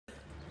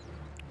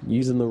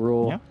Using the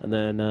raw, Yeah. and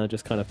then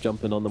just kind of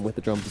jumping on them with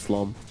the drum to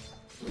Slum.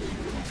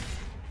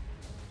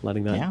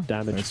 Letting that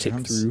damage those tick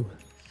drums. through.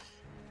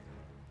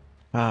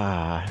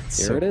 Ah, it's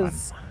Here so it fun.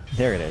 is.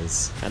 There it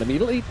is. And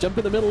immediately jump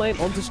in the middle lane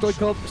onto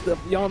Stoikov.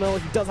 Yarmel,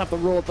 he does have the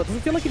raw, but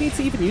doesn't feel like he needs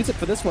to even use it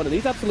for this one, and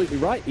he's absolutely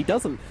right, he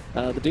doesn't.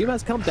 The Doom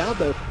has come down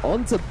though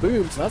onto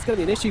Boom, so that's going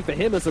to be an issue for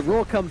him as the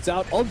raw comes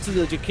out onto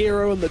the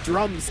Jakiro, and the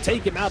drums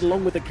take him out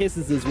along with the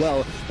kisses as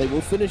well. They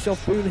will finish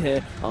off Boom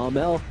here.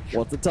 Armel,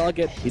 what's the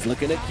target? He's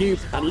looking at Cube,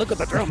 and look at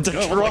the drums. The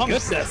Oh my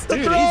drums! goodness, The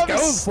dude, drums!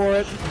 he's going for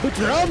it. The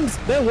drums,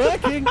 they're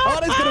working.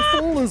 Arne's going to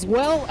fall as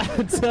well,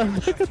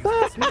 and look at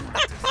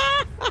that.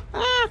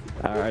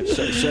 Alright,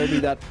 show me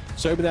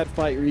that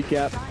fight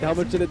recap. How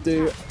much did it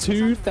do?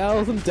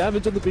 2,000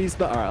 damage on the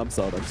Beastmaster. Alright, I'm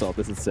sold,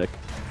 This is sick.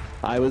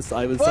 I was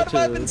What such have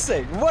I been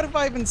saying? What have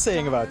I been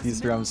saying about these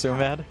drums so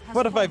mad?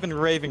 What have I been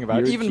raving about,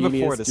 You're a even genius,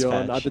 before this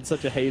John. patch? I've been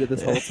such a hater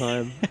this whole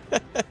time.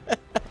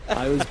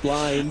 I was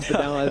blind,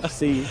 but now I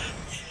see.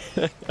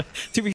 To be